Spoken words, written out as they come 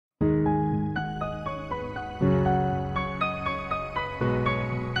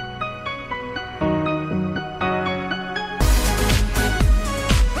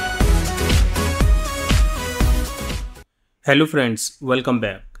Hello friends, welcome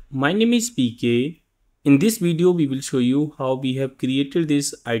back. My name is PK. In this video, we will show you how we have created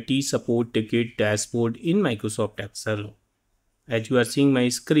this IT support ticket dashboard in Microsoft Excel. As you are seeing my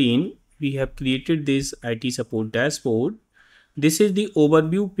screen, we have created this IT support dashboard. This is the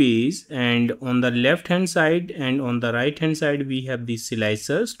overview page, and on the left hand side and on the right hand side, we have the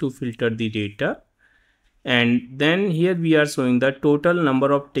slicers to filter the data. And then here we are showing the total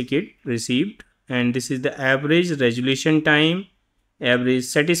number of tickets received, and this is the average resolution time, average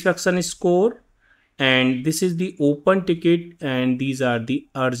satisfaction score, and this is the open ticket, and these are the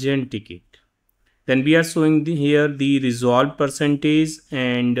urgent ticket. Then we are showing here the resolved percentage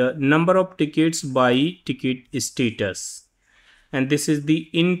and number of tickets by ticket status, and this is the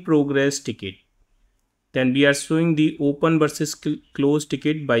in progress ticket. Then we are showing the open versus closed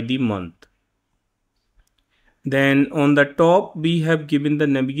ticket by the month. Then on the top we have given the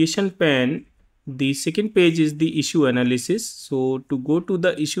navigation pane. The second page is the issue analysis. So to go to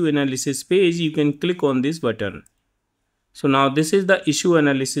the issue analysis page, you can click on this button. So now this is the issue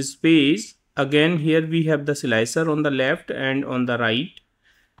analysis page. Again, here we have the slicer on the left and on the right.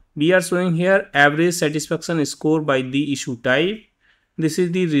 We are showing here average satisfaction score by the issue type. This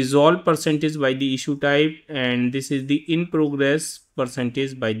is the resolve percentage by the issue type, and this is the in progress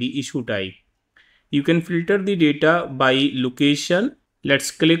percentage by the issue type. You can filter the data by location.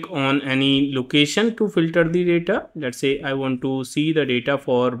 Let's click on any location to filter the data. Let's say I want to see the data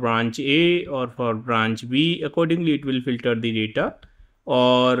for branch A or for branch B. Accordingly, it will filter the data.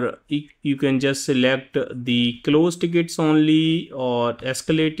 Or you can just select the closed tickets only, or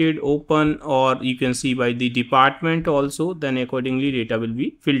escalated, open, or you can see by the department also. Then accordingly data will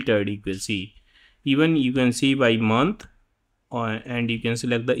be filtered. You can see, even you can see by month, and you can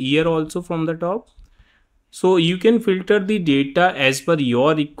select the year also from the top. So you can filter the data as per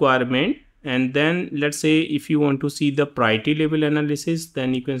your requirement. And then let's say if you want to see the priority level analysis,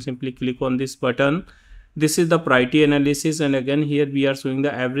 then you can simply click on this button. This is the priority analysis, and again here we are showing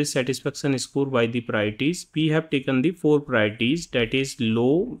the average satisfaction score by the priorities. We have taken the 4 priorities, that is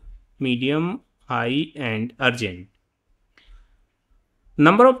low, medium, high and urgent.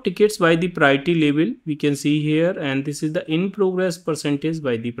 Number of tickets by the priority level we can see here, and this is the in progress percentage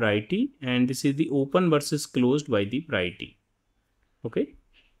by the priority, and this is the open versus closed by the priority. Okay,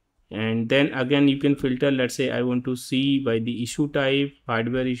 and then again you can filter. Let's say I want to see by the issue type,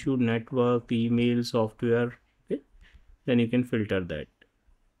 hardware issue, network, email, software. Okay, then you can filter that.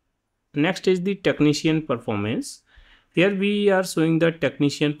 Next is the technician performance. Here we are showing the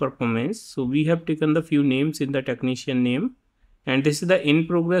technician performance. So we have taken the few names in the technician name, and this is the in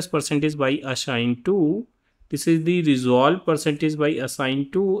progress percentage by assigned to. This is the resolve percentage by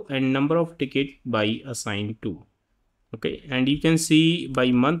assigned to, and number of ticket by assigned to. Okay, and you can see by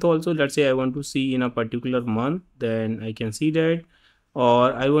month also. Let's say I want to see in a particular month, then I can see that.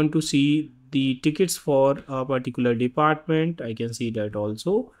 Or I want to see the tickets for a particular department, I can see that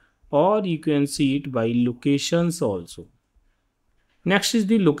also. Or you can see it by locations also. Next is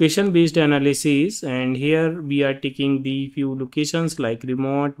the location based analysis, and here we are taking the few locations like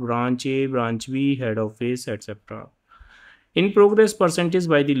remote, branch A, branch B, head office, etc. In progress percentage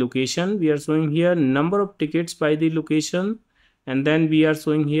by the location, we are showing here number of tickets by the location, and then we are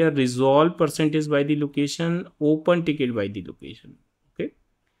showing here resolve percentage by the location, open ticket by the location. Okay,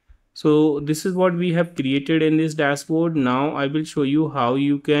 so this is what we have created in this dashboard. Now I will show you how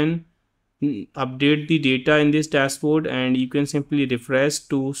you can update the data in this dashboard, and you can simply refresh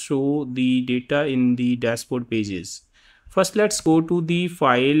to show the data in the dashboard pages. First, let's go to the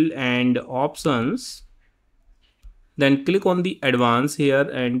file and options, then click on the advanced here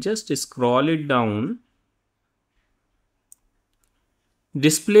and just scroll it down.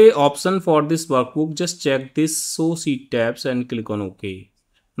 Display option for this workbook, just check this show sheet tabs and click on OK.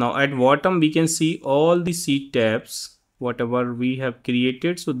 Now at bottom we can see all the sheet tabs whatever we have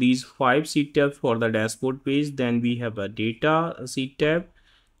created. So these 5 sheet tabs for the dashboard page. Then we have a data sheet tab.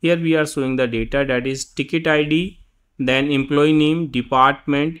 Here we are showing the data, that is ticket ID, then employee name,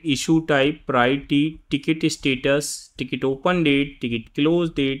 department, issue type, priority, ticket status, ticket open date, ticket close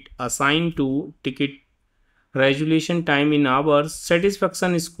date, assigned to, ticket resolution time in hours,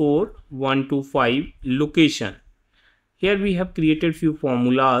 satisfaction score 1 to 5, location. Here we have created few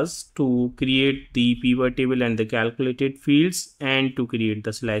formulas to create the pivot table and the calculated fields, and to create the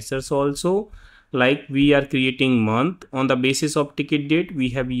slicers also. Like we are creating month on the basis of ticket date, we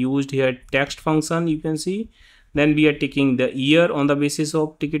have used here text function, you can see. Then we are taking the year on the basis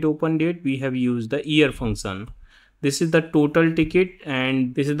of ticket open date, we have used the year function. This is the total ticket,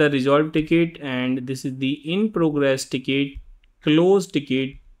 and this is the resolved ticket, and this is the in progress ticket, closed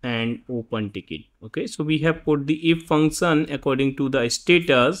ticket, and open ticket. Okay, so we have put the if function according to the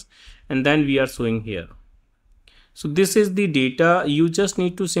status, and then we are showing here. So this is the data. You just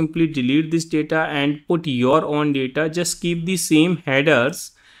need to simply delete this data and put your own data. Just keep the same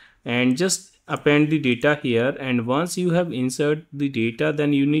headers and just append the data here. And once you have inserted the data,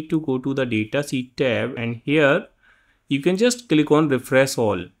 then you need to go to the data sheet tab, and here you can just click on refresh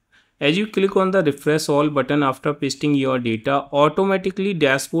all. As you click on the refresh all button after pasting your data, automatically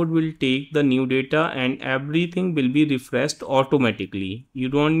dashboard will take the new data and everything will be refreshed automatically. You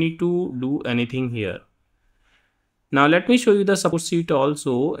don't need to do anything here. Now let me show you the support sheet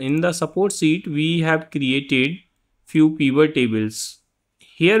also. In the support sheet, we have created few pivot tables.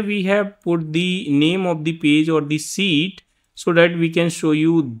 Here we have put the name of the page or the sheet so that we can show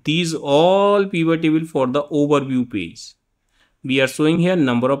you these all pivot table for the overview page. We are showing here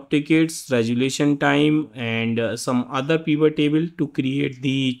number of tickets, resolution time, and some other pivot table to create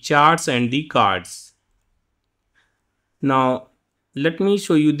the charts and the cards. Now let me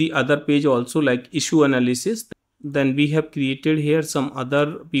show you the other page also, like issue analysis. Then we have created here some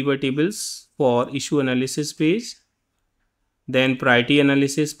other pivot tables for issue analysis page, then priority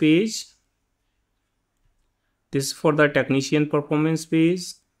analysis page. This is for the technician performance page,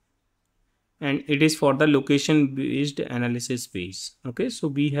 and it is for the location based analysis page. Okay, so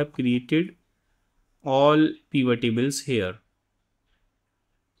we have created all pivot tables here.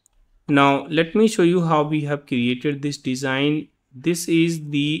 Now let me show you how we have created this design. This is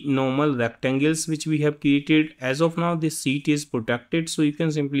the normal rectangles which we have created. As of now, this sheet is protected, so you can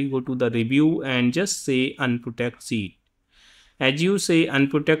simply go to the review and just say unprotect sheet. As you say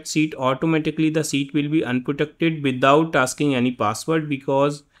unprotect sheet, automatically the sheet will be unprotected without asking any password,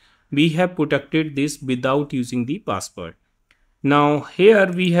 because we have protected this without using the password. Now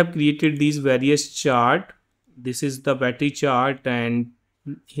here we have created these various chart. This is the battery chart, and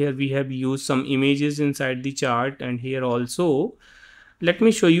here we have used some images inside the chart. And here also, let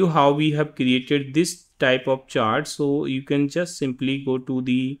me show you how we have created this type of chart. So you can just simply go to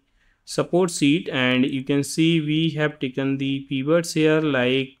the support sheet, and you can see we have taken the pivots here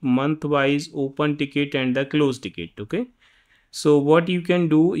like month wise, open ticket, and the close ticket. Okay, so what you can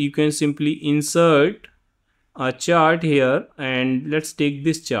do, you can simply insert a chart here, and let's take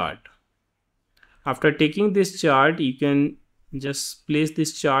this chart. After taking this chart, you can just place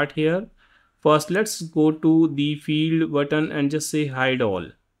this chart here. First, let's go to the field button and just say hide all.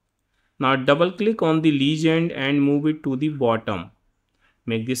 Now double click on the legend and move it to the bottom.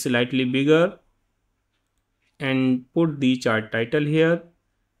 Make this slightly bigger and put the chart title here.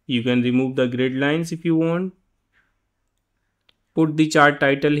 You can remove the grid lines if you want. Put the chart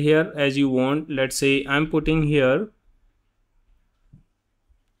title here as you want. Let's say I'm putting here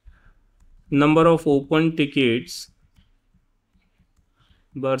number of open tickets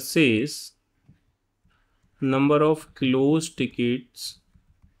versus number of closed tickets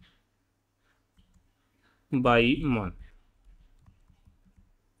by month.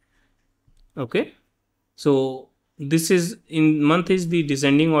 Okay, so this is in month is the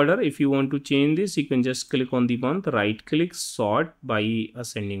descending order. If you want to change this, you can just click on the month, right click, sort by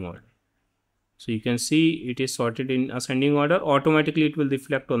ascending order. So you can see it is sorted in ascending order. Automatically it will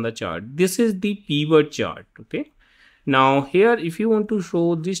reflect on the chart. This is the pivot chart. Okay, now here if you want to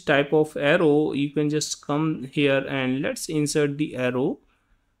show this type of arrow, you can just come here and let's insert the arrow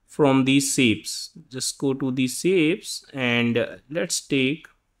from these shapes. Just go to the shapes and let's take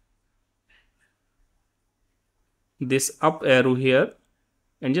this up arrow here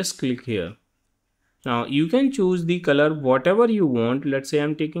and just click here. Now you can choose the color whatever you want. Let's say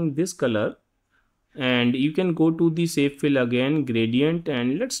I'm taking this color, and you can go to the shape fill again, gradient,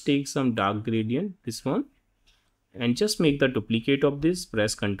 and let's take some dark gradient, this one, and just make the duplicate of this.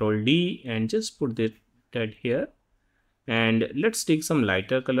 Press Ctrl D and just put that here, and let's take some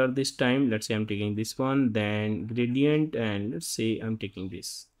lighter color this time. Let's say I'm taking this one, then gradient, and let's say I'm taking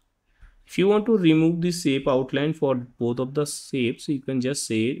this. If you want to remove the shape outline for both of the shapes, you can just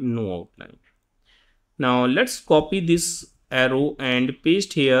say no outline. Now let's copy this arrow and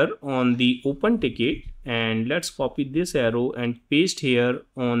paste here on the open ticket, and let's copy this arrow and paste here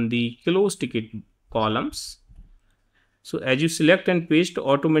on the close ticket columns. So as you select and paste,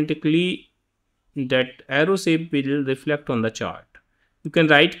 automatically that arrow shape will reflect on the chart. You can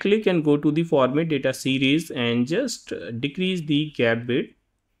right click and go to the format data series and just decrease the gap width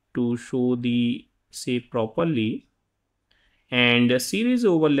to show the shape properly, and series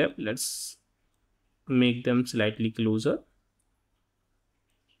overlap, let's make them slightly closer.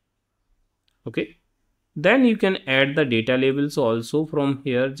 Okay, then you can add the data labels also from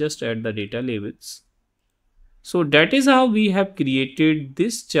here. Just add the data labels. So that is how we have created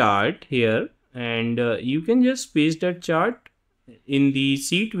this chart here, and you can just paste that chart in the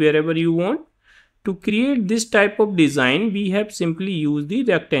sheet wherever you want. To create this type of design, we have simply used the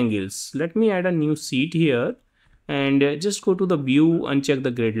rectangles. Let me add a new sheet here, and just go to the view, uncheck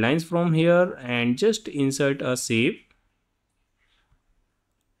the grid lines from here, and just insert a shape,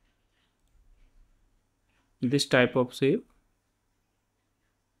 this type of shape.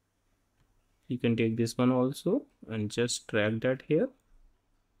 You can take this one also and just drag that here.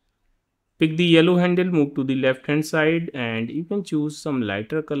 Pick the yellow handle, move to the left hand side, and you can choose some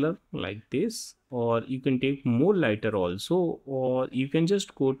lighter color like this, or you can take more lighter also, or you can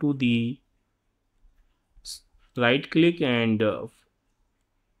just go to the right click and go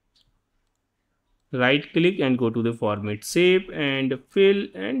to the format shape and fill,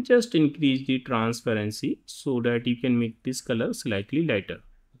 and just increase the transparency so that you can make this color slightly lighter.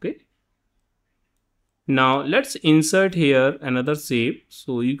 Okay, now let's insert here another shape.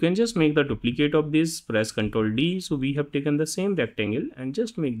 So you can just make the duplicate of this, press Ctrl D. So we have taken the same rectangle and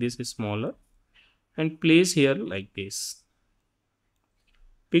just make this smaller and place here like this.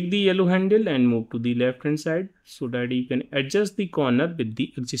 Pick the yellow handle and move to the left hand side so that you can adjust the corner with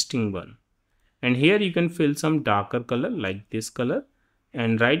the existing one. And here you can fill some darker color like this color,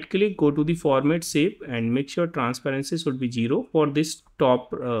 and right click, go to the format shape and make sure transparency should be 0 for this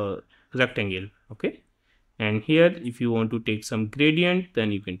top rectangle. Okay, and here if you want to take some gradient,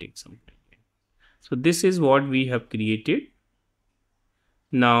 then you can take some gradient. So this is what we have created.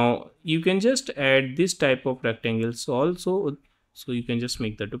 Now you can just add this type of rectangles also. So you can just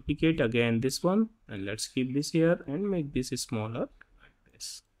make the duplicate again, this one, and let's keep this here and make this smaller like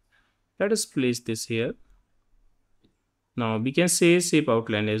this. Let us place this here. Now we can say shape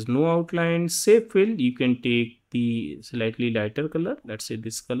outline is no outline. Shape fill, you can take the slightly lighter color, let's say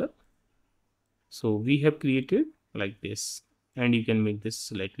this color. So we have created like this, and you can make this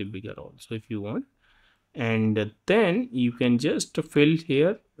slightly bigger also if you want. And then you can just fill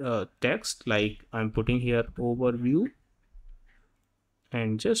here text, like I'm putting here overview,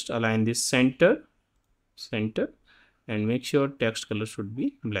 and just align this center and make sure text color should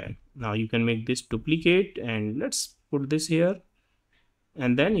be black. Now you can make this duplicate and let's put this here,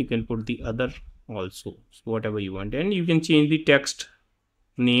 and then you can put the other also, so whatever you want. And you can change the text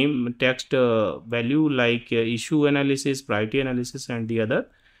name, text value, like issue analysis, priority analysis, and the other.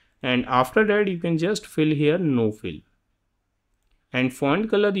 And after that you can just fill here no fill, and font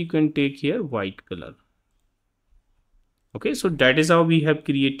color you can take here white color. Okay, so that is how we have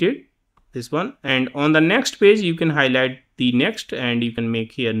created this one. And on the next page you can highlight the next, and you can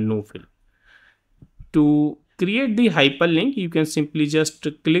make here no fill. To create the hyperlink, you can simply just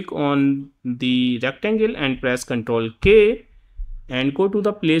click on the rectangle and press Ctrl K and go to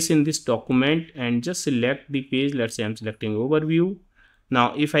the place in this document and just select the page. Let's say I'm selecting overview.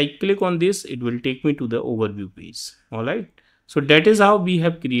 Now if I click on this, it will take me to the overview page. All right, so that is how we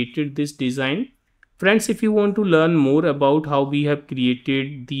have created this design. Friends, if you want to learn more about how we have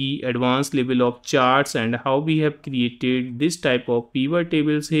created the advanced level of charts and how we have created this type of pivot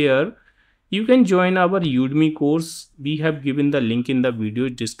tables here, you can join our Udemy course. We have given the link in the video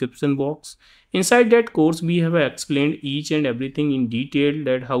description box. Inside that course, we have explained each and everything in detail,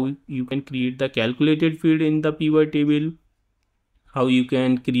 that how you can create the calculated field in the pivot table, how you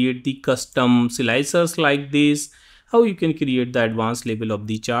can create the custom slicers like this, how you can create the advanced level of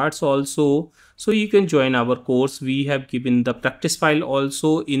the charts also. So you can join our course. We have given the practice file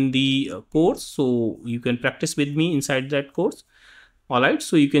also in the course, so you can practice with me inside that course. All right,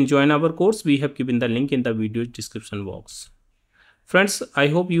 so you can join our course. We have given the link in the video description box. Friends, I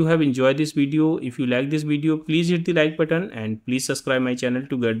hope you have enjoyed this video. If you like this video, please hit the like button and please subscribe my channel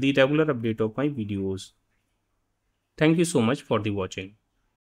to get the regular update of my videos. Thank you so much for the watching.